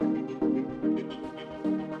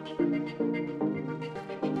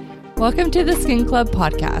Welcome to the Skin Club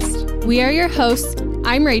podcast. We are your hosts.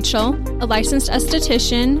 I'm Rachel, a licensed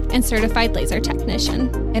esthetician and certified laser technician.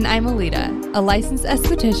 And I'm Alita, a licensed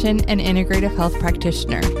esthetician and integrative health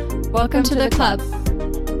practitioner. Welcome to the club.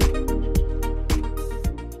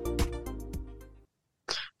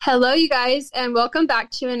 Hello, you guys, and welcome back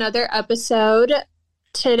to another episode.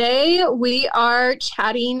 Today, we are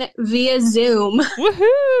chatting via Zoom.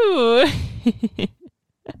 Woohoo!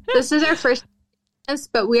 This is our first,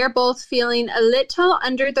 but we are both feeling a little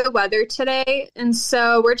under the weather today, and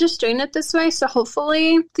so we're just doing it this way, so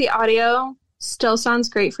hopefully the audio still sounds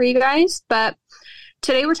great for you guys. But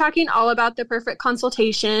today we're talking all about the perfect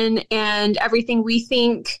consultation and everything we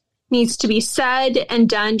think needs to be said and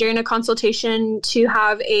done during a consultation to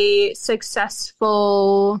have a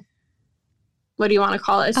successful, what do you want to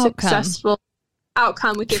call it? Successful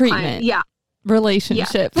outcome with your client. Yeah.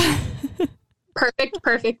 Relationship. Yeah. Perfect.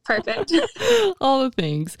 All the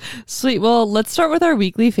things. Sweet. Well, let's start with our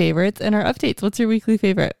weekly favorites and our updates. What's your weekly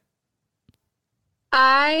favorite?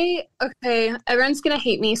 Everyone's going to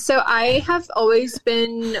hate me. So I have always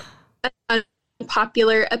been an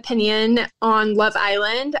unpopular opinion on Love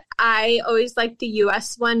Island. I always liked the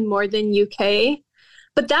US one more than UK.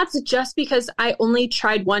 But that's just because I only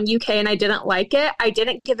tried one UK and I didn't like it. I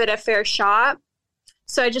didn't give it a fair shot.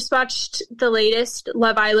 So I just watched the latest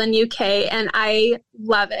Love Island UK and I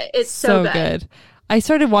love it. It's so good. I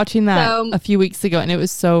started watching that a few weeks ago and it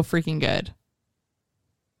was so freaking good.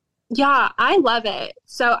 Yeah, I love it.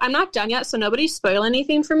 So I'm not done yet, so nobody's spoil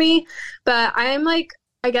anything for me. But I'm I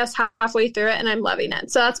guess halfway through it and I'm loving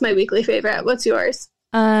it. So that's my weekly favorite. What's yours?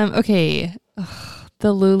 Okay.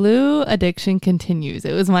 The Lulu addiction continues.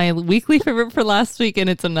 It was my weekly favorite for last week and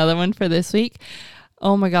it's another one for this week.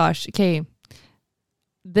 Oh my gosh. Okay.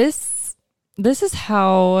 This is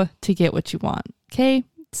how to get what you want. Okay.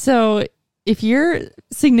 So if your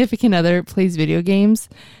significant other plays video games,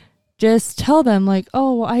 just tell them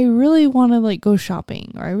oh, I really want to go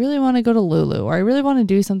shopping, or I really want to go to Lulu, or I really want to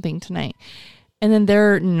do something tonight. And then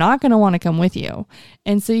they're not going to want to come with you.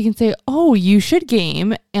 And so you can say, oh, you should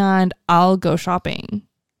game and I'll go shopping.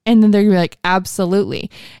 And then they're going to be like,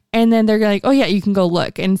 absolutely. And then they're like, oh yeah, you can go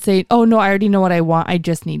look, and say, oh no, I already know what I want. I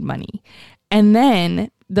just need money. And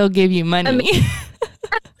then they'll give you money.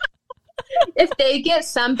 If they get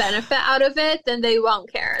some benefit out of it, then they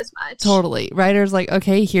won't care as much. Totally. Writer's like,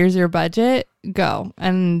 okay, here's your budget, go.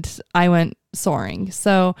 And I went soaring.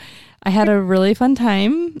 So I had a really fun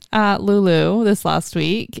time at Lulu this last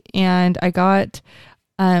week, and I got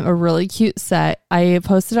a really cute set. I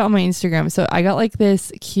posted it on my Instagram. So I got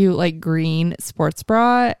this cute green sports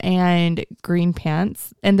bra and green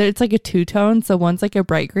pants, and it's a two-tone. So one's a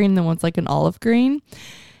bright green, and then one's an olive green.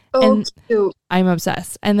 Oh, and cute. I'm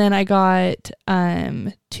obsessed. And then I got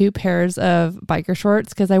 2 pairs of biker shorts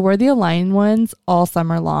because I wear the Align ones all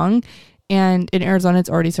summer long, and in Arizona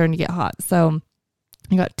it's already starting to get hot. So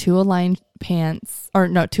I got 2 Align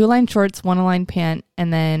shorts, 1 Align pant,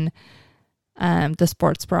 and then the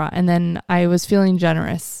sports bra. And then I was feeling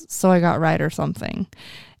generous, so I got Ryder something.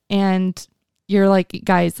 And you're like,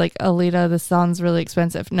 guys, Alita, this sounds really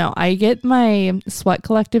expensive. No, I get my Sweat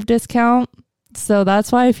Collective discount. So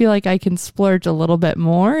that's why I feel like I can splurge a little bit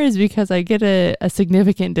more, is because I get a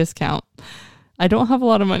significant discount. I don't have a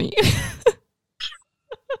lot of money.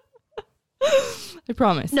 I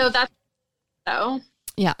promise. No, that's so.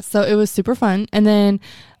 Yeah, so it was super fun. And then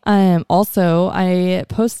also I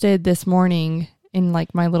posted this morning in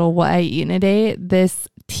my little what I eat in a day, this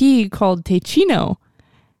tea called Techino.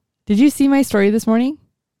 Did you see my story this morning?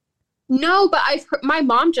 No, but my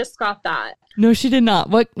mom just got that. No, she did not.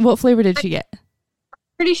 What flavor did she get?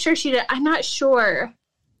 Pretty sure she did. I'm not sure.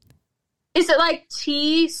 Is it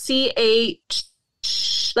TCH?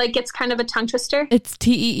 It's kind of a tongue twister? It's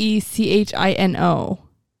TEECHINO.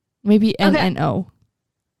 Maybe NNO. Okay.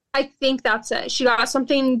 I think that's it. She got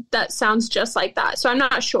something that sounds just like that, so I'm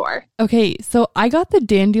not sure. Okay, so I got the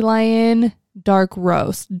Dandelion root dark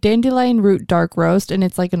roast, and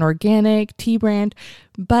it's an organic tea brand.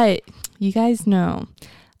 But you guys know,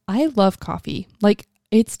 I love coffee.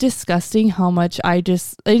 It's disgusting how much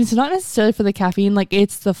it's not necessarily for the caffeine,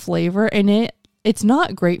 it's the flavor in it. It's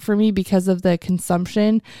not great for me because of the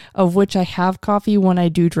consumption of which I have coffee when I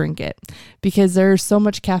do drink it, because there's so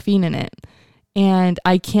much caffeine in it and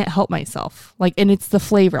I can't help myself. And it's the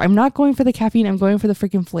flavor. I'm not going for the caffeine. I'm going for the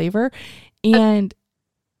freaking flavor. And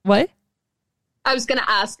what? I was going to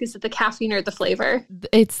ask, is it the caffeine or the flavor?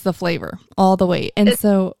 It's the flavor all the way. And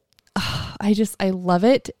so I love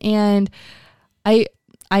it. And I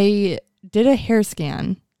did a hair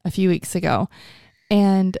scan a few weeks ago,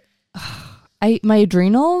 and my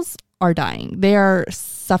adrenals are dying. They are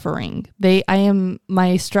suffering.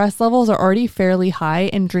 My stress levels are already fairly high,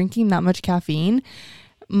 and drinking that much caffeine,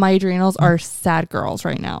 my adrenals are sad girls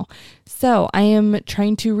right now. So I am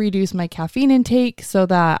trying to reduce my caffeine intake so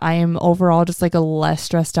that I am overall just like a less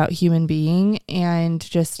stressed out human being, and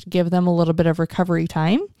just give them a little bit of recovery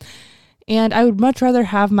time. And I would much rather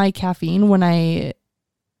have my caffeine when I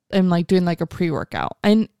am like doing like a pre-workout.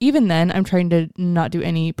 And even then I'm trying to not do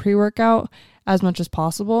any pre-workout as much as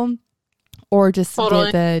possible, or just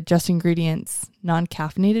get the Just Ingredients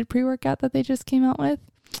non-caffeinated pre-workout that they just came out with.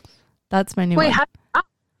 That's my new one.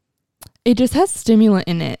 It just has stimulant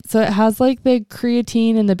in it. So it has like the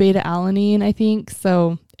creatine and the beta alanine, I think.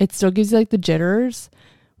 So it still gives you like the jitters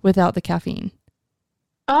without the caffeine.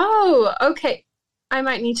 Oh, okay. I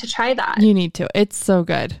might need to try that. You need to. It's so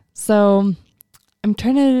good. So I'm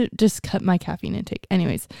trying to just cut my caffeine intake.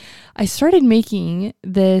 Anyways, I started making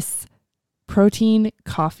this protein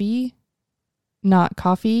coffee, not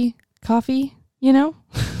coffee, you know?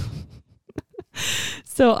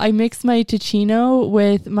 So I mixed my Ticino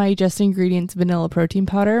with my Just Ingredients vanilla protein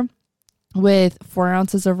powder with 4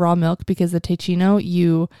 ounces of raw milk, because the Ticino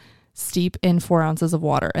you steep in 4 ounces of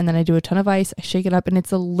water. And then I do a ton of ice, I shake it up, and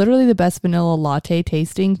it's literally the best vanilla latte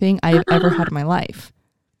tasting thing I've ever had in my life.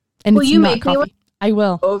 And will it's you not make coffee. me I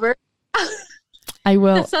will. Over? I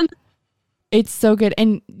will. It's so good.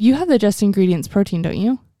 And you have the Just Ingredients protein, don't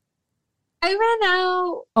you? I ran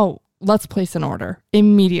out. Oh, let's place an order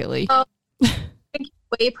immediately.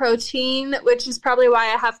 Whey protein, which is probably why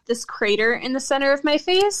I have this crater in the center of my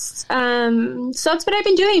face. So that's what I've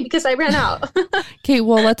been doing because I ran out. Okay,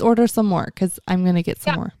 well, let's order some more because I'm going to get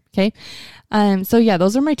some more. Okay. So yeah,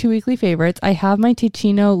 those are my 2 weekly favorites. I have my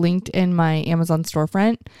Ticino linked in my Amazon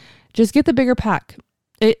storefront. Just get the bigger pack.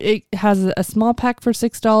 It has a small pack for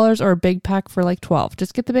 $6 or a big pack for like $12.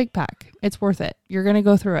 Just get the big pack. It's worth it. You're going to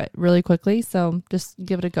go through it really quickly. So just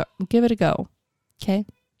give it a go. Give it a go. Okay.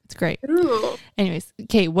 It's great. Ooh. Anyways,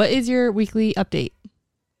 okay, what is your weekly update?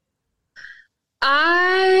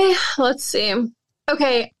 Let's see.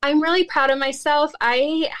 Okay, I'm really proud of myself.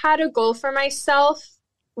 I had a goal for myself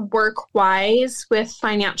work-wise with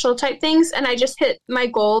financial type things, and I just hit my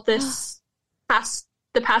goal the past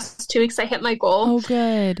 2 weeks. I hit my goal. Oh,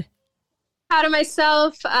 good. Proud of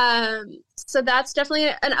myself. So that's definitely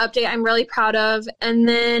an update I'm really proud of. And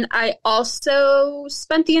then I also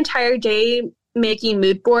spent the entire day making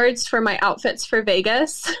mood boards for my outfits for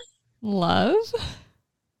Vegas. Love.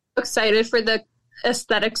 Excited for the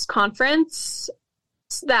aesthetics conference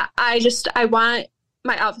that I want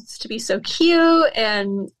my outfits to be so cute,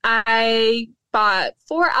 and I bought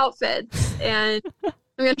 4 outfits and I'm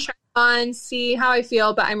going to try on, see how I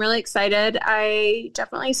feel, but I'm really excited. I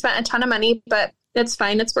definitely spent a ton of money, but it's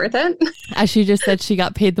fine. It's worth it. As she just said, she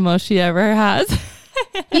got paid the most she ever has.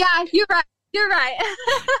 Yeah, you're right. You're right.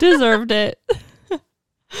 Deserved it.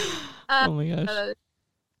 Oh my gosh.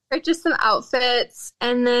 Purchased some outfits,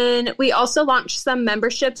 and then we also launched some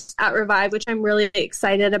memberships at Revive, which I'm really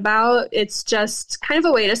excited about. It's just kind of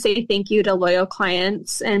a way to say thank you to loyal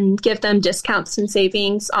clients and give them discounts and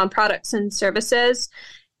savings on products and services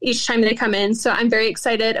each time they come in. So I'm very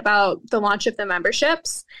excited about the launch of the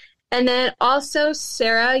memberships. And then also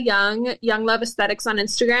Sarah Young Love Aesthetics on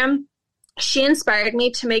Instagram, she inspired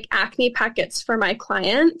me to make acne packets for my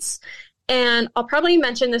clients. And I'll probably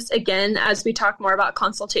mention this again as we talk more about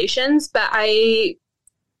consultations, but I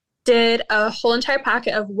did a whole entire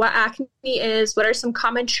packet of what acne is, what are some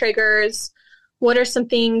common triggers, what are some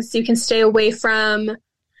things you can stay away from,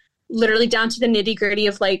 literally down to the nitty gritty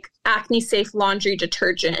of like acne safe laundry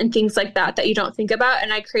detergent and things like that you don't think about.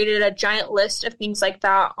 And I created a giant list of things like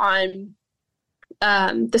that on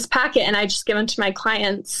this packet, and I just give them to my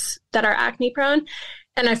clients that are acne prone.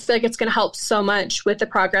 And I feel like it's going to help so much with the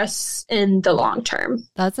progress in the long term.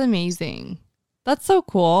 That's amazing. That's so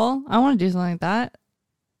cool. I want to do something like that.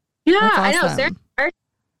 Yeah, awesome. I know. Sarah,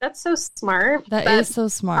 that's so smart. That is so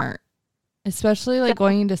smart. Especially like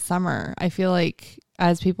going into summer. I feel like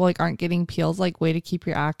as people like aren't getting peels, like way to keep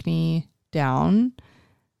your acne down.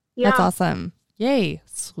 Yeah. That's awesome. Yay.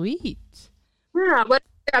 Sweet. Yeah. What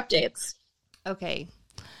are your updates? Okay.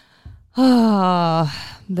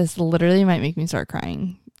 This literally might make me start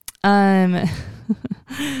crying.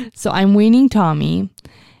 So I'm weaning Tommy,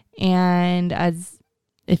 and as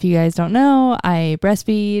if you guys don't know, I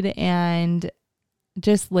breastfeed, and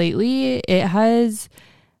just lately it has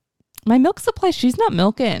my milk supply. She's not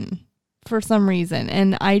milking for some reason,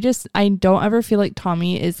 and I don't ever feel like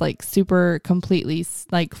Tommy is like super completely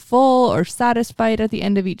like full or satisfied at the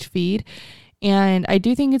end of each feed. And I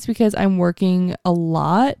do think it's because I'm working a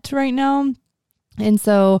lot right now. And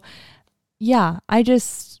so, yeah, I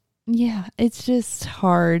just Yeah, it's just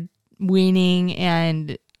hard weaning.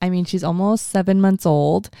 And I mean, she's almost 7 months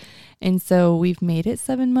old. And so we've made it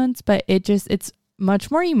 7 months, but it's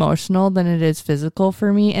much more emotional than it is physical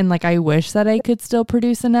for me. And like, I wish that I could still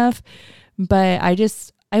produce enough, but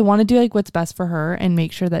I want to do like what's best for her and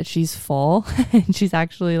make sure that she's full and she's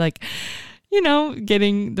actually like,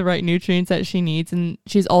 getting the right nutrients that she needs. And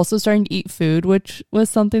she's also starting to eat food, which was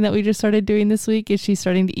something that we just started doing this week, is she's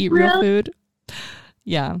starting to eat real food.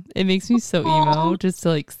 Yeah, it makes me so emo just to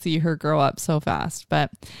like see her grow up so fast.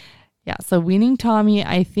 But yeah, so weaning Tommy,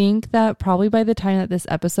 I think that probably by the time that this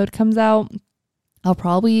episode comes out, I'll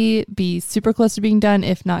probably be super close to being done,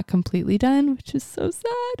 if not completely done, which is so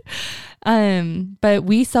sad. But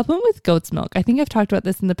we supplement with goat's milk. I think I've talked about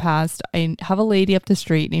this in the past. I have a lady up the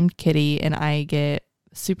street named Kitty, and I get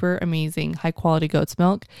super amazing high quality goat's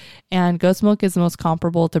milk. And goat's milk is the most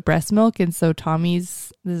comparable to breast milk. And so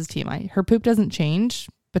this is TMI, her poop doesn't change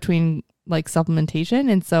between like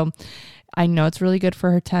supplementation. And so I know it's really good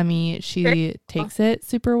for her tummy. She takes it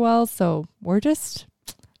super well. So we're just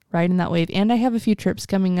riding that wave. And I have a few trips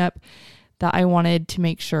coming up that I wanted to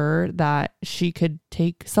make sure that she could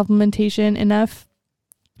take supplementation enough,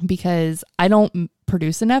 because I don't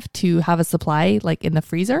produce enough to have a supply like in the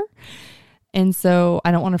freezer. And so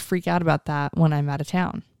I don't want to freak out about that when I'm out of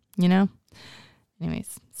town,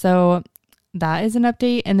 Anyways, so that is an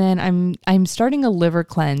update. And then I'm starting a liver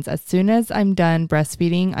cleanse. As soon as I'm done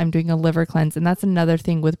breastfeeding, I'm doing a liver cleanse. And that's another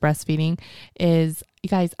thing with breastfeeding is, you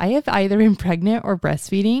guys, I have either been pregnant or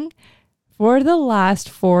breastfeeding for the last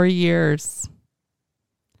 4 years.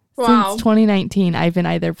 Wow. Since 2019, I've been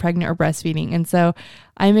either pregnant or breastfeeding. And so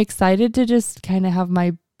I'm excited to just kind of have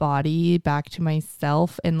my body back to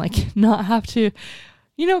myself and like not have to,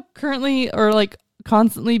 currently or like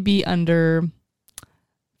constantly be under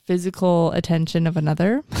physical attention of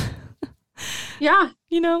another. Yeah.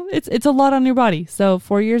 It's a lot on your body. So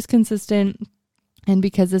 4 years consistent. And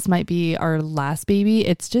because this might be our last baby,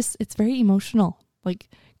 it's very emotional, like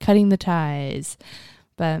cutting the ties.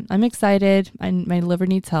 But I'm excited. My liver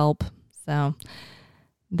needs help. So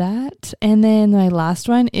that. And then my last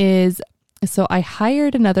one is, so I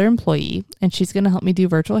hired another employee and she's going to help me do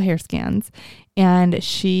virtual hair scans. And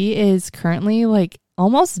she is currently like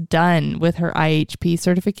almost done with her IHP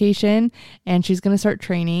certification, and she's going to start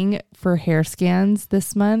training for hair scans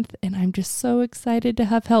this month. And I'm just so excited to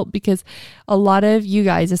have help, because a lot of you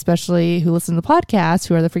guys, especially who listen to the podcast,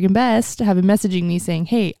 who are the freaking best, have been messaging me saying,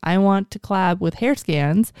 hey, I want to collab with hair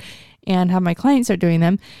scans and have my clients start doing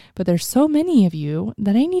them. But there's so many of you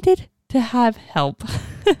that I needed to have help.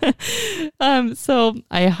 So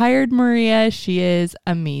I hired Maria. She is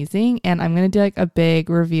amazing. And I'm going to do like a big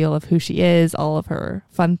reveal of who she is, all of her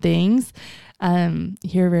fun things,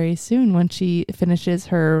 here very soon when she finishes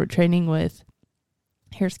her training with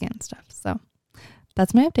hair scan stuff. So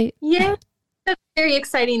that's my update. Yeah. That's a very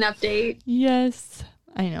exciting update. Yes,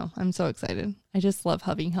 I know. I'm so excited. I just love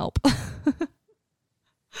having help.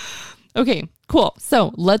 Okay, cool.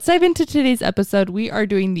 So let's dive into today's episode. We are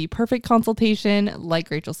doing the perfect consultation,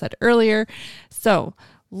 like Rachel said earlier. So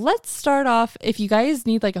let's start off. If you guys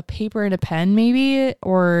need like a paper and a pen, maybe,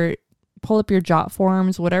 or pull up your jot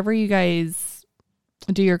forms, whatever you guys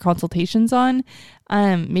do your consultations on,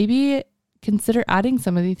 maybe consider adding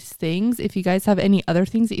some of these things. If you guys have any other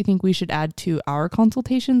things that you think we should add to our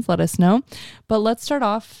consultations, let us know. But let's start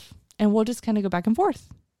off and we'll just kind of go back and forth.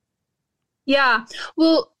 Yeah.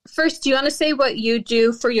 Well, first, do you want to say what you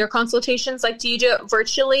do for your consultations? Like, do you do it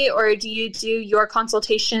virtually or do you do your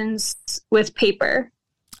consultations with paper?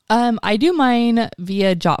 I do mine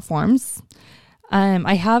via jot forms.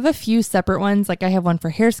 I have a few separate ones. Like I have one for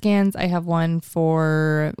hair scans. I have one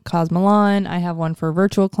for Cosmelon. I have one for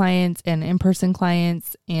virtual clients and in-person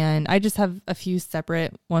clients. And I just have a few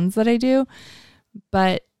separate ones that I do.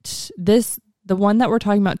 But the one that we're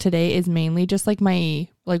talking about today is mainly just like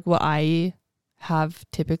what I have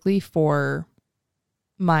typically for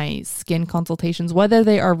my skin consultations, whether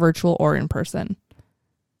they are virtual or in person.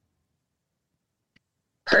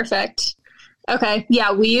 Perfect. Okay.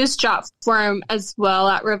 Yeah, we use jot form as well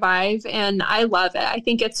at Revive, and I love it. I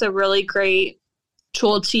think it's a really great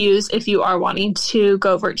tool to use if you are wanting to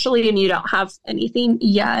go virtually and you don't have anything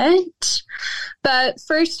yet. But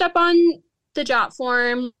first up on the jot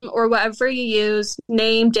form or whatever you use,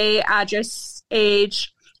 name, date, address,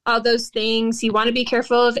 age, all those things. You want to be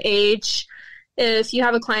careful of age. If you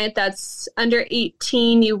have a client that's under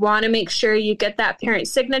 18, you want to make sure you get that parent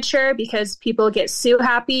signature because people get sue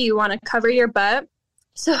happy. You want to cover your butt.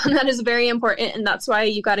 So that is very important. And that's why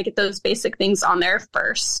you got to get those basic things on there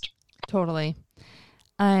first. Totally.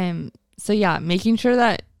 So yeah, making sure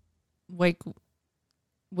that like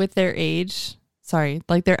with their age,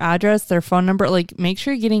 like their address, their phone number, like make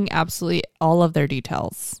sure you're getting absolutely all of their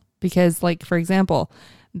details. Because like, for example,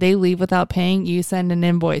 they leave without paying, you send an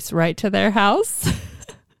invoice right to their house.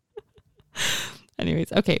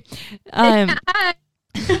 Anyways, okay.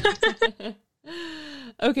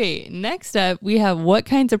 Okay, next up, we have what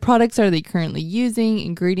kinds of products are they currently using?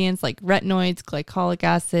 Ingredients like retinoids, glycolic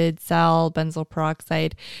acid, sal, benzoyl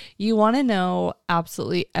peroxide. You want to know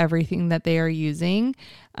absolutely everything that they are using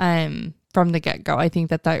from the get-go. I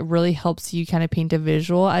think that really helps you kind of paint a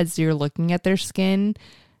visual as you're looking at their skin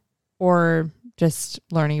or just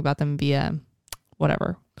learning about them via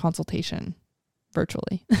whatever, consultation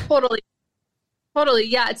virtually. Totally.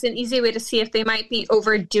 Yeah. It's an easy way to see if they might be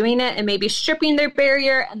overdoing it and maybe stripping their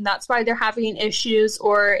barrier, and that's why they're having issues,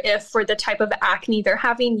 or if for the type of acne they're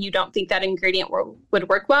having, you don't think that ingredient would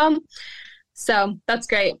work well. So that's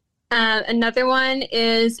great. Another one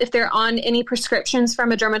is if they're on any prescriptions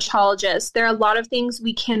from a dermatologist. There are a lot of things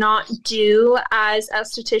we cannot do as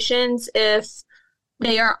estheticians if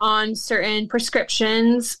they are on certain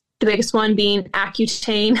prescriptions, the biggest one being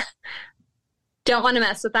Accutane. Don't want to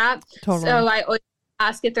mess with that. Totally. So I always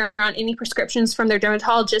ask if they're on any prescriptions from their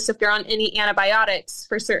dermatologist, if they're on any antibiotics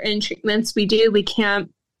for certain treatments we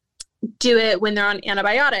can't do it when they're on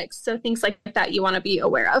antibiotics. So things like that you want to be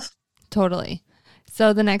aware of. Totally.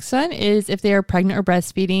 So the next one is if they are pregnant or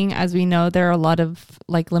breastfeeding. As we know, there are a lot of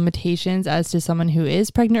like limitations as to someone who is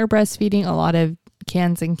pregnant or breastfeeding, a lot of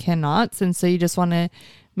cans and cannots. And so you just want to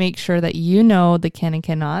make sure that you know the can and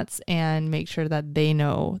cannots and make sure that they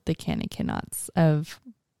know the can and cannots of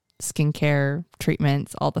skincare,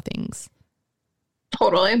 treatments, all the things.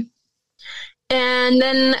 Totally. And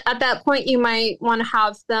then at that point, you might want to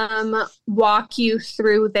have them walk you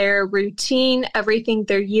through their routine, everything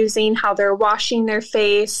they're using, how they're washing their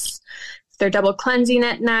face, if they're double cleansing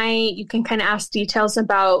at night. You can kind of ask details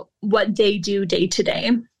about what they do day to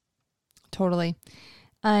day. Totally.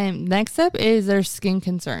 Next up is their skin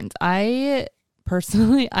concerns. I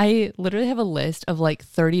literally have a list of like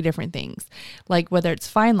 30 different things, like whether it's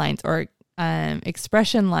fine lines or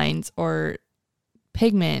expression lines or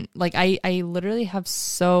pigment. Like I literally have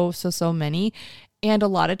so many. And a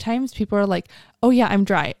lot of times people are like, oh yeah, I'm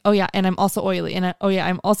dry. Oh yeah. And I'm also oily. And oh yeah,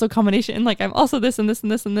 I'm also combination. And like, I'm also this and this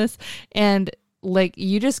and this and this. And like,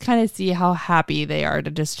 you just kind of see how happy they are to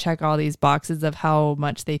just check all these boxes of how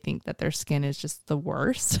much they think that their skin is just the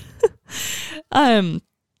worst.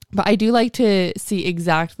 But I do like to see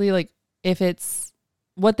exactly like if it's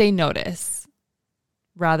what they notice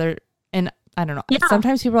rather. And I don't know. Yeah.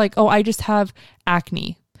 Sometimes people are like, oh, I just have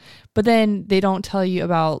acne, but then they don't tell you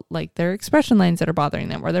about like their expression lines that are bothering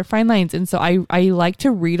them or their fine lines. And so I like to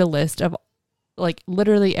read a list of like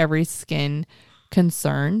literally every skin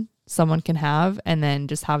concern someone can have, and then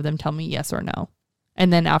just have them tell me yes or no.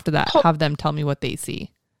 And then after that, have them tell me what they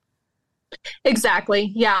see. Exactly.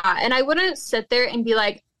 Yeah. And I wouldn't sit there and be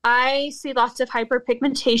like, I see lots of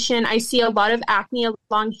hyperpigmentation. I see a lot of acne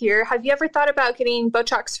along here. Have you ever thought about getting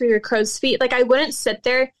Botox for your crow's feet? Like, I wouldn't sit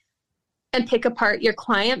there and pick apart your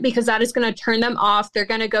client, because that is going to turn them off. They're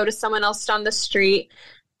going to go to someone else on the street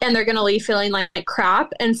and they're going to leave feeling like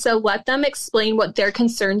crap. And so let them explain what their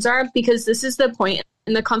concerns are, because this is the point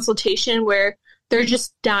in the consultation where they're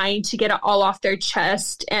just dying to get it all off their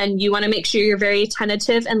chest. And you want to make sure you're very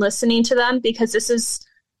attentive and listening to them, because this is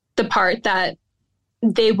the part that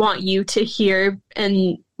they want you to hear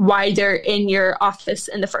and why they're in your office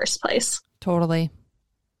in the first place. Totally.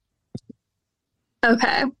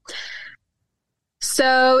 Okay.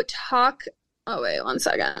 So oh, wait 1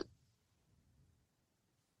 second.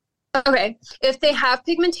 Okay. If they have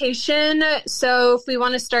pigmentation, so if we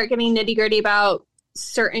want to start getting nitty gritty about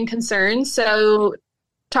certain concerns, so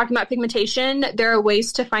talking about pigmentation, there are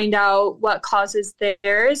ways to find out what causes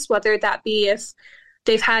theirs, whether that be if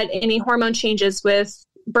they've had any hormone changes with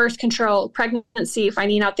birth control, pregnancy,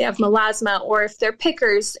 finding out they have melasma, or if they're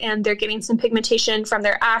pickers and they're getting some pigmentation from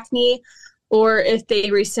their acne, or if they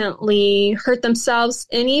recently hurt themselves.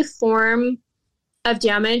 Any form of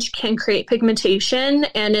damage can create pigmentation,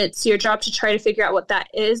 and it's your job to try to figure out what that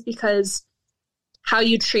is, because how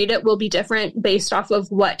you treat it will be different based off of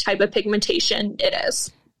what type of pigmentation it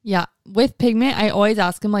is. Yeah. With pigment, I always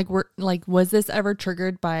ask them was this ever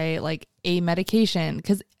triggered by like a medication?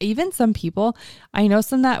 Because even some people, I know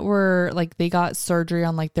some that were like, they got surgery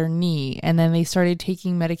on like their knee and then they started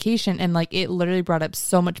taking medication, and like it literally brought up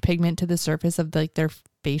so much pigment to the surface of like their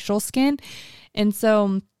facial skin. And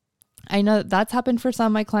so I know that's happened for some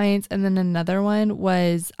of my clients. And then another one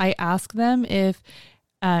was I asked them if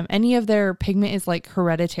any of their pigment is like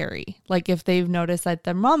hereditary. Like if they've noticed that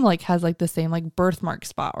their mom like has like the same like birthmark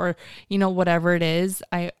spot or, you know, whatever it is,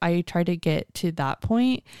 I try to get to that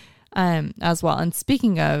point as well. And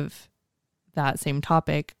speaking of that same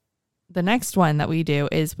topic, the next one that we do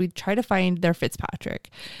is we try to find their Fitzpatrick.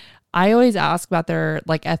 I always ask about their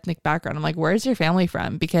like ethnic background. I'm like, where's your family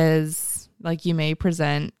from? Because like you may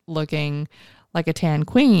present looking like a tan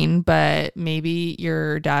queen, but maybe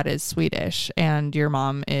your dad is Swedish and your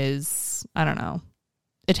mom is, I don't know,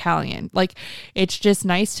 Italian. Like it's just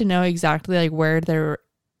nice to know exactly like where their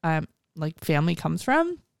like family comes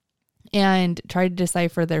from and try to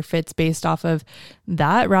decipher their fits based off of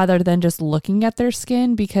that rather than just looking at their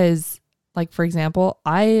skin. Because like, for example,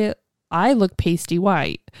 I look pasty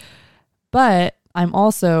white, but I'm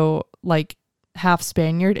also like half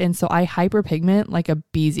Spaniard, and so I hyperpigment like a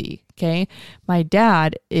beezy. Okay. My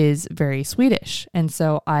dad is very Swedish, and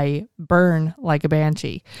so I burn like a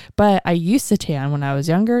banshee. But I used to tan when I was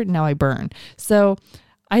younger. Now I burn. So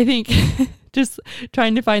I think just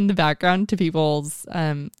trying to find the background to people's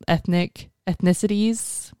ethnicities,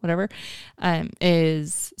 whatever,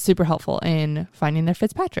 is super helpful in finding their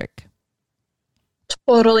Fitzpatrick.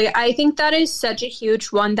 Totally. I think that is such a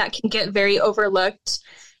huge one that can get very overlooked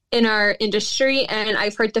in our industry. And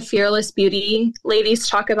I've heard the Fearless Beauty ladies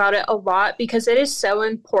talk about it a lot because it is so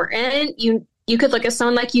important. You could look at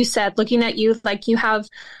someone, like you said, looking at you, like you have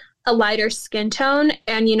a lighter skin tone.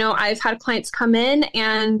 And, you know, I've had clients come in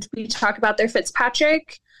and we talk about their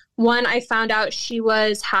Fitzpatrick. One, I found out she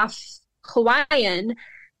was half Hawaiian,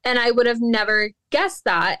 and I would have never guessed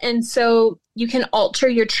that. And so you can alter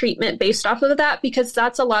your treatment based off of that, because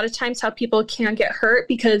that's a lot of times how people can get hurt,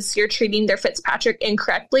 because you're treating their Fitzpatrick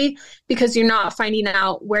incorrectly because you're not finding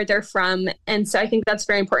out where they're from. And so I think that's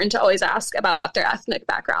very important to always ask about their ethnic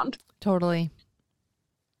background. Totally.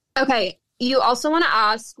 Okay. You also want to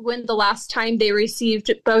ask when the last time they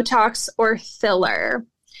received Botox or filler.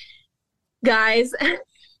 Guys,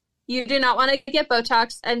 you do not want to get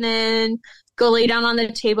Botox and then go lay down on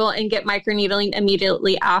the table and get microneedling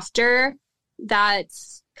immediately after.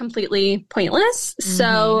 That's completely pointless. Mm-hmm.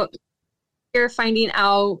 So you're finding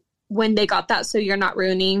out when they got that so you're not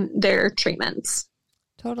ruining their treatments.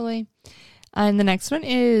 Totally. And the next one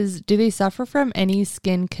is, do they suffer from any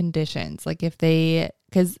skin conditions? Like if they,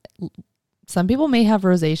 because some people may have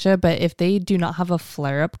rosacea, but if they do not have a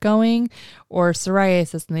flare-up going, or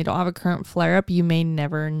psoriasis and they don't have a current flare-up, you may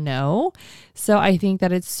never know. So I think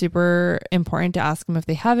that it's super important to ask them if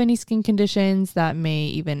they have any skin conditions that may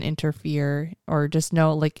even interfere, or just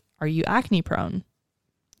know, like, are you acne prone?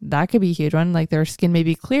 That could be a huge one. Like their skin may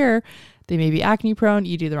be clear, they may be acne prone,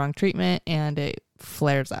 you do the wrong treatment and it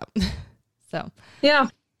flares up. So yeah,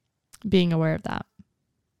 being aware of that.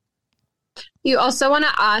 You also want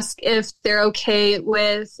to ask if they're okay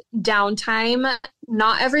with downtime.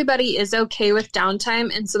 Not everybody is okay with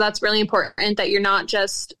downtime. And so that's really important, that you're not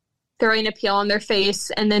just throwing a peel on their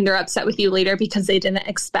face and then they're upset with you later because they didn't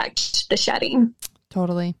expect the shedding.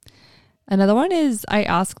 Totally. Another one is I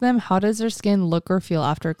ask them, how does their skin look or feel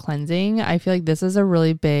after cleansing? I feel like this is a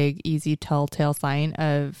really big, easy telltale sign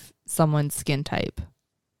of someone's skin type.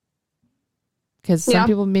 Because some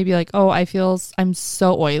people may be like, oh, I'm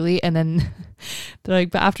so oily. And then they're like,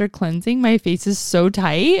 but after cleansing, my face is so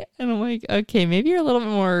tight. And I'm like, okay, maybe you're a little bit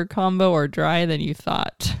more combo or dry than you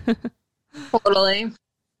thought. Totally.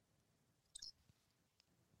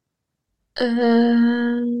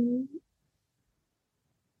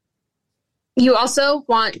 You also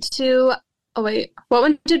want to, oh wait, what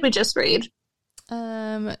one did we just read?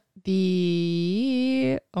 Oh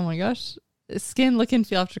my gosh, skin look and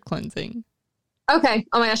feel after cleansing. Okay.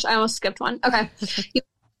 Oh my gosh, I almost skipped one. Okay.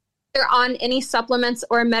 They're on any supplements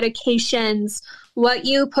or medications. What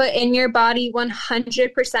you put in your body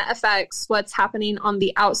 100% affects what's happening on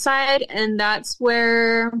the outside. And that's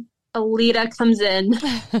where Alita comes in.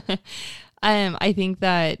 I think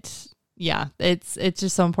that, yeah, it's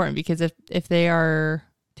just so important, because if they are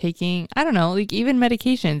taking, I don't know, like even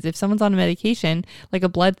medications, if someone's on a medication, like a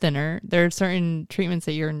blood thinner, there are certain treatments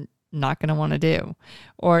that you're not going to want to do.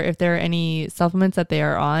 Or if there are any supplements that they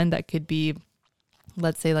are on that could be,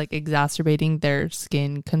 let's say, like exacerbating their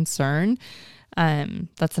skin concern,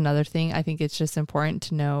 that's another thing. I think it's just important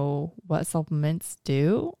to know what supplements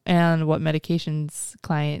do and what medications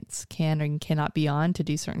clients can and cannot be on to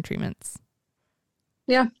do certain treatments.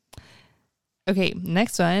 Yeah. Okay,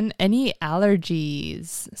 next one, any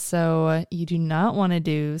allergies. So you do not want to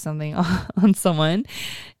do something on someone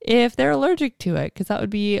if they're allergic to it, because that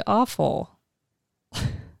would be awful.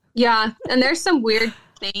 Yeah, and there's some weird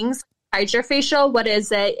things. Hydrofacial, what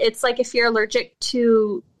is it? It's like if you're allergic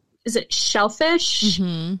to is it shellfish?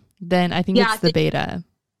 Mm-hmm. Then I think it's the beta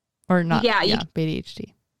or not. Yeah, beta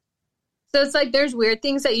HT. So it's like there's weird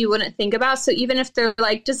things that you wouldn't think about. So even if they're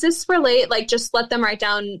like, does this relate? Like just let them write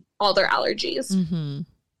down all their allergies. Mm-hmm.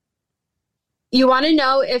 You want to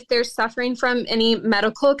know if they're suffering from any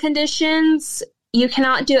medical conditions. You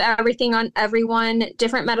cannot do everything on everyone.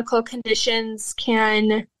 Different medical conditions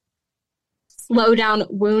can slow down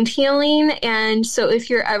wound healing. And so if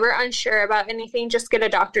you're ever unsure about anything, just get a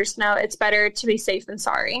doctor's note. It's better to be safe than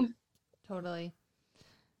sorry. Totally.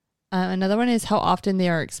 Another one is how often they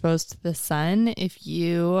are exposed to the sun. If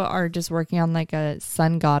you are just working on like a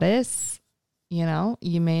sun goddess, you know,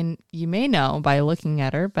 you may know by looking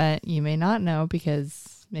at her, but you may not know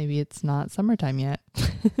because maybe it's not summertime yet.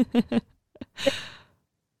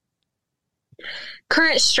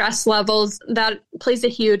 Current stress levels, that plays a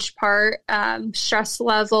huge part. Stress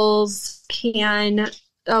levels can,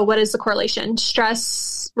 what is the correlation?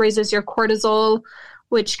 Stress raises your cortisol,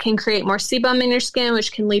 which can create more sebum in your skin,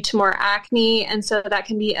 which can lead to more acne. And so that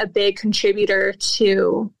can be a big contributor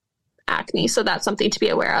to acne. So that's something to be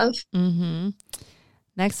aware of. Mm-hmm.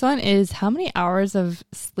 Next one is how many hours of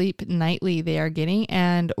sleep nightly they are getting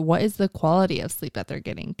and what is the quality of sleep that they're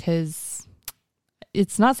getting? Because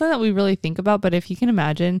it's not something that we really think about, but if you can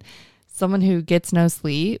imagine someone who gets no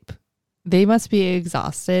sleep, they must be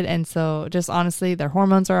exhausted. And so just honestly, their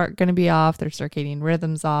hormones are going to be off, their circadian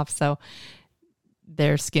rhythms off. So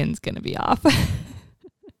their skin's going to be off.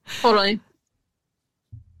 Totally.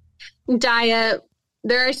 Diet.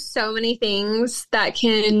 There are so many things that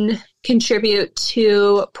can contribute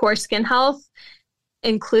to poor skin health,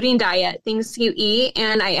 including diet, things you eat.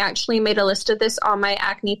 And I actually made a list of this on my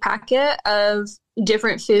acne packet of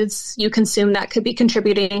different foods you consume that could be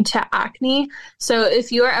contributing to acne. So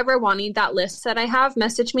if you are ever wanting that list that I have,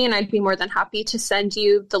 message me and I'd be more than happy to send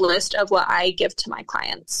you the list of what I give to my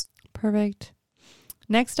clients. Perfect.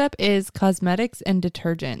 Next up is cosmetics and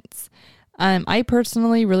detergents. I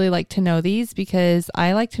personally really like to know these because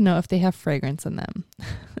I like to know if they have fragrance in them.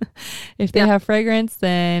 If they have fragrance,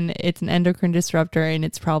 then it's an endocrine disruptor and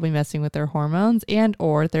it's probably messing with their hormones and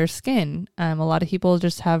or their skin. A lot of people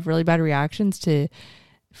just have really bad reactions to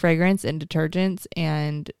fragrance and detergents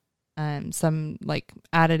and some like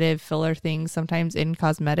additive filler things sometimes in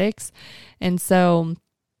cosmetics. And so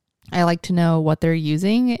I like to know what they're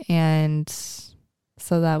using and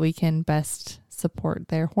so that we can best support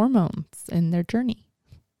their hormones in their journey.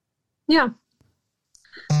 Yeah.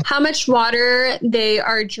 How much water they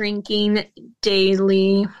are drinking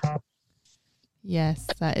daily. Yes,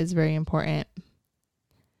 that is very important.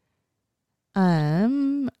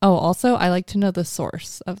 Also I like to know the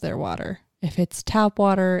source of their water. If it's tap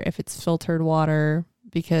water, if it's filtered water,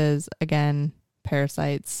 because again,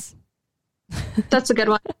 parasites. That's a good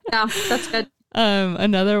one. Yeah, that's good.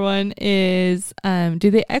 Another one is, do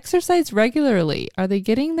they exercise regularly? Are they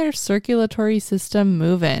getting their circulatory system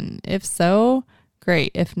moving? If so,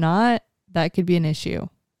 great. If not, that could be an issue.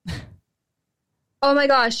 Oh my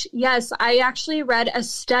gosh. Yes. I actually read a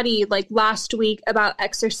study like last week about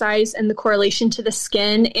exercise and the correlation to the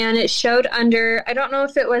skin. And it showed under, I don't know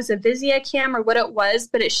if it was a Visiacam or what it was,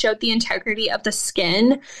 but it showed the integrity of the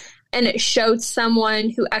skin. And it showed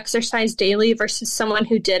someone who exercised daily versus someone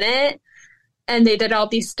who didn't. And they did all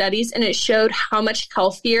these studies and it showed how much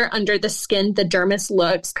healthier under the skin the dermis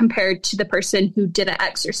looks compared to the person who didn't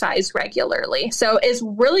exercise regularly. So it's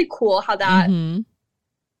really cool how that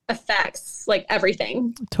affects like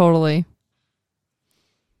everything. Totally.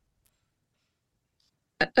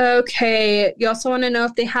 Okay. You also want to know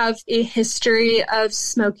if they have a history of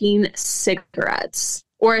smoking cigarettes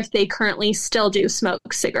or if they currently still do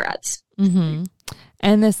smoke cigarettes. Mm-hmm.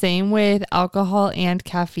 And the same with alcohol and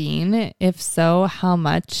caffeine. If so, how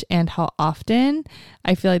much and how often?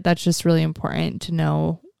 I feel like that's just really important to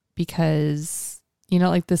know because, you know,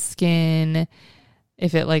 like the skin,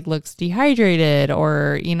 if it like looks dehydrated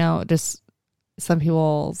or, you know, just some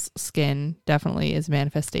people's skin definitely is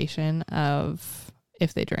manifestation of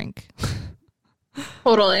if they drink.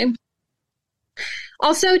 Totally.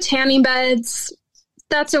 Also, tanning beds.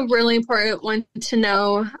 That's a really important one to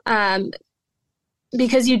know.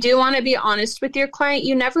 Because you do want to be honest with your client.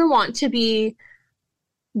 You never want to be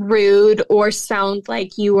rude or sound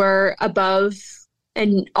like you are above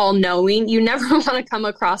and all-knowing. You never want to come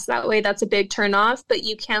across that way. That's a big turnoff, but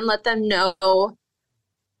you can let them know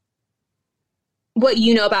what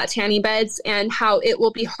you know about tanning beds and how it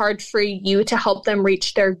will be hard for you to help them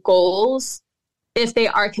reach their goals if they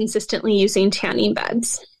are consistently using tanning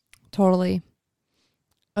beds. Totally.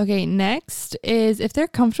 Okay, next is if they're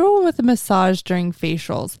comfortable with a massage during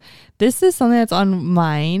facials. This is something that's on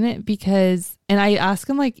mine because, and I ask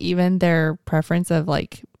them like even their preference of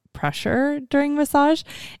like pressure during massage.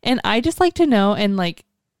 And I just like to know and like,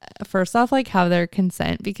 first off, like have their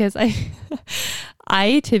consent because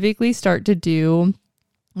I typically start to do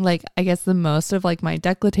like, I guess the most of like my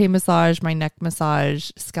décolleté massage, my neck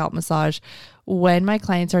massage, scalp massage when my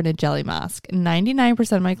clients are in a jelly mask.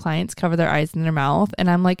 99% of my clients cover their eyes and their mouth. And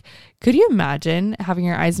I'm like, could you imagine having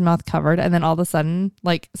your eyes and mouth covered and then all of a sudden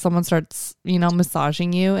like someone starts,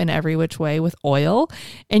 massaging you in every which way with oil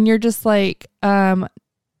and you're just like,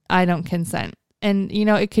 I don't consent. And,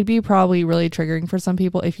 it could be probably really triggering for some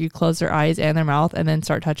people if you close their eyes and their mouth and then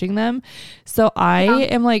start touching them. So I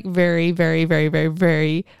am like very, very, very, very,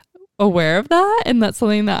 very aware of that. And that's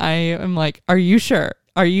something that I am like, are you sure?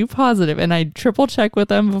 Are you positive? And I triple check with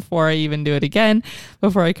them before I even do it again,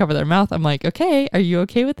 before I cover their mouth. I'm like, okay, are you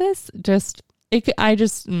okay with this?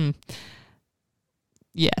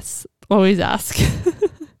 Yes, always ask.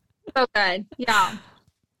 So good. Yeah.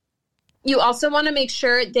 You also want to make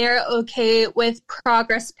sure they're okay with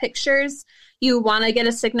progress pictures. You want to get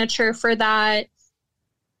a signature for that.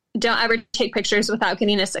 Don't ever take pictures without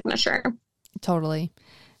getting a signature. Totally.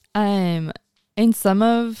 And some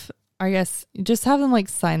of, I guess, just have them like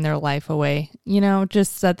sign their life away,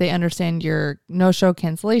 just so that they understand your no-show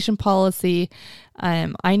cancellation policy.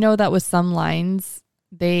 I know that with some lines,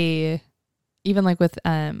 they, even like with,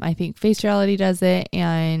 I think Face Reality does it,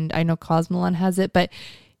 and I know Cosmelon has it, but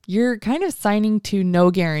you're kind of signing to no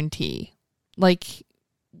guarantee, like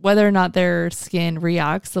whether or not their skin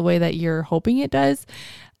reacts the way that you're hoping it does.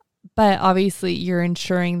 But obviously you're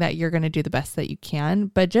ensuring that you're going to do the best that you can.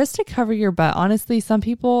 But just to cover your butt, honestly, some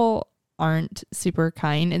people aren't super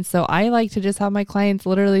kind. And so I like to just have my clients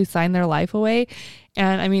literally sign their life away.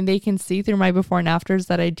 And I mean, they can see through my before and afters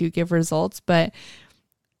that I do give results. But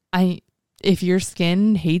if your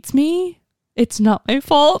skin hates me, it's not my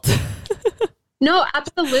fault. No,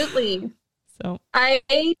 absolutely. So I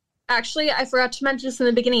forgot to mention this in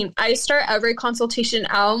the beginning. I start every consultation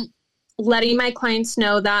out letting my clients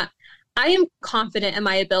know that I am confident in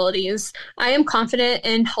my abilities. I am confident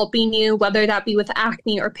in helping you, whether that be with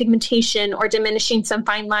acne or pigmentation or diminishing some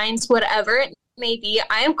fine lines, whatever it may be.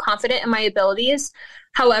 I am confident in my abilities.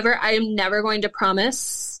 However, I am never going to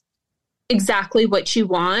promise exactly what you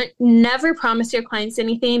want. Never promise your clients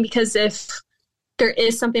anything, because if there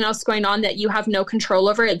is something else going on that you have no control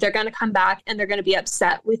over, they're going to come back and they're going to be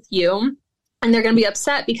upset with you. And they're going to be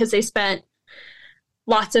upset because they spent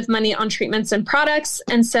lots of money on treatments and products.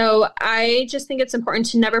 And so I just think it's important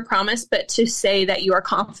to never promise, but to say that you are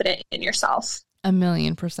confident in yourself.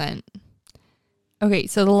 1,000,000%. Okay,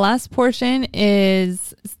 so the last portion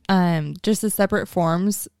is just the separate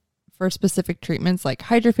forms for specific treatments like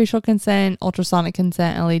hydrofacial consent, ultrasonic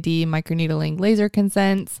consent, LED, microneedling, laser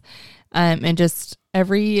consents, and just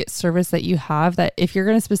every service that you have, that if you're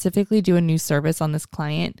going to specifically do a new service on this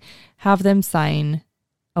client, have them sign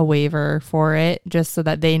a waiver for it, just so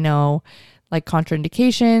that they know like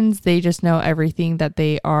contraindications. They just know everything that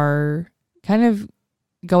they are kind of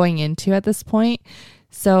going into at this point.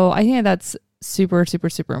 So I think that's super, super,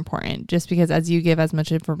 super important, just because as you give as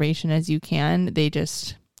much information as you can, they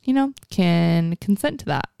just, can consent to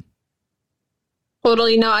that.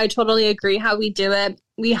 Totally. No, I totally agree how we do it.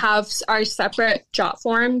 We have our separate jot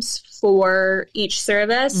forms for each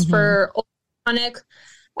service. For ultrasonic.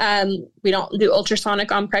 We don't do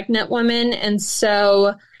ultrasonic on pregnant women. And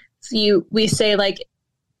so we say like,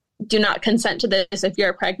 do not consent to this if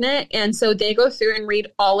you're pregnant. And so they go through and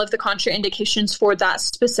read all of the contraindications for that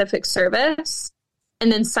specific service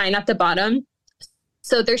and then sign at the bottom.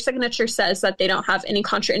 So their signature says that they don't have any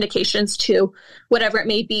contraindications to whatever it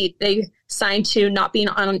may be. They sign to not being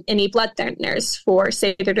on any blood thinners for,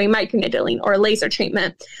 say, they're doing microneedling or laser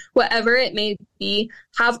treatment, whatever it may be.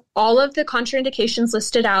 Have all of the contraindications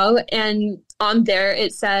listed out. And on there,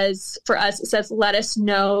 it says, for us, it says, let us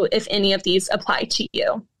know if any of these apply to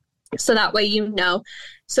you. So that way,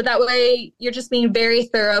 So that way, you're just being very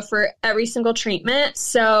thorough for every single treatment.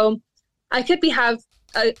 So I could have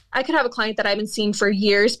a client that I've been seeing for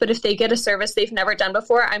years, but if they get a service they've never done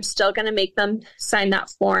before, I'm still going to make them sign that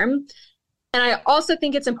form. And I also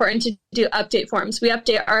think it's important to do update forms. We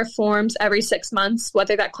update our forms every 6 months,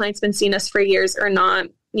 whether that client's been seeing us for years or not.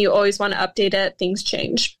 You always want to update it. Things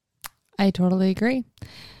change. I totally agree.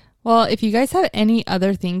 Well, if you guys have any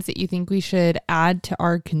other things that you think we should add to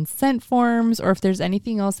our consent forms, or if there's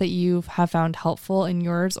anything else that you have found helpful in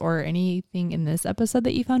yours, or anything in this episode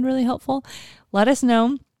that you found really helpful, let us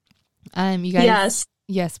know. You guys,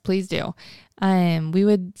 yes, please do. We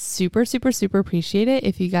would super, super, super appreciate it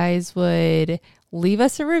if you guys would leave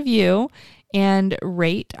us a review and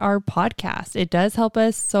rate our podcast. It does help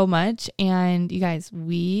us so much. And you guys,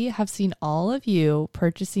 we have seen all of you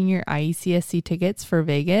purchasing your IECSC tickets for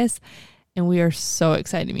Vegas. And we are so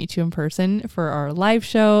excited to meet you in person for our live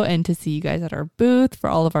show and to see you guys at our booth for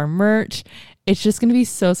all of our merch. It's just going to be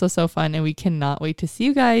so, so, so fun. And we cannot wait to see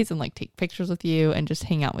you guys and like take pictures with you and just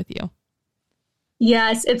hang out with you.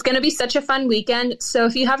 Yes, it's going to be such a fun weekend. So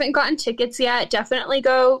if you haven't gotten tickets yet, definitely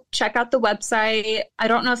go check out the website. I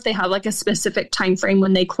don't know if they have like a specific time frame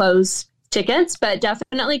when they close tickets, but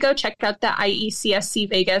definitely go check out the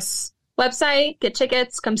IECSC Vegas website, get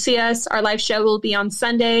tickets, come see us. Our live show will be on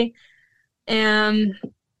Sunday. And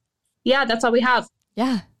yeah, that's all we have.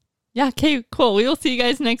 Yeah. Okay, cool. We will see you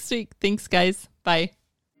guys next week. Thanks, guys. Bye.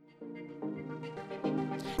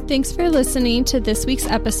 Thanks for listening to this week's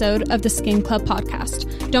episode of the Skin Club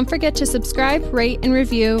podcast. Don't forget to subscribe, rate, and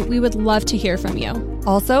review. We would love to hear from you.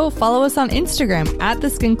 Also, follow us on Instagram at the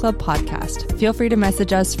Skin Club Podcast. Feel free to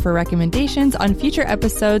message us for recommendations on future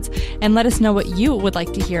episodes and let us know what you would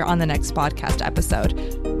like to hear on the next podcast episode.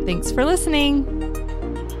 Thanks for listening.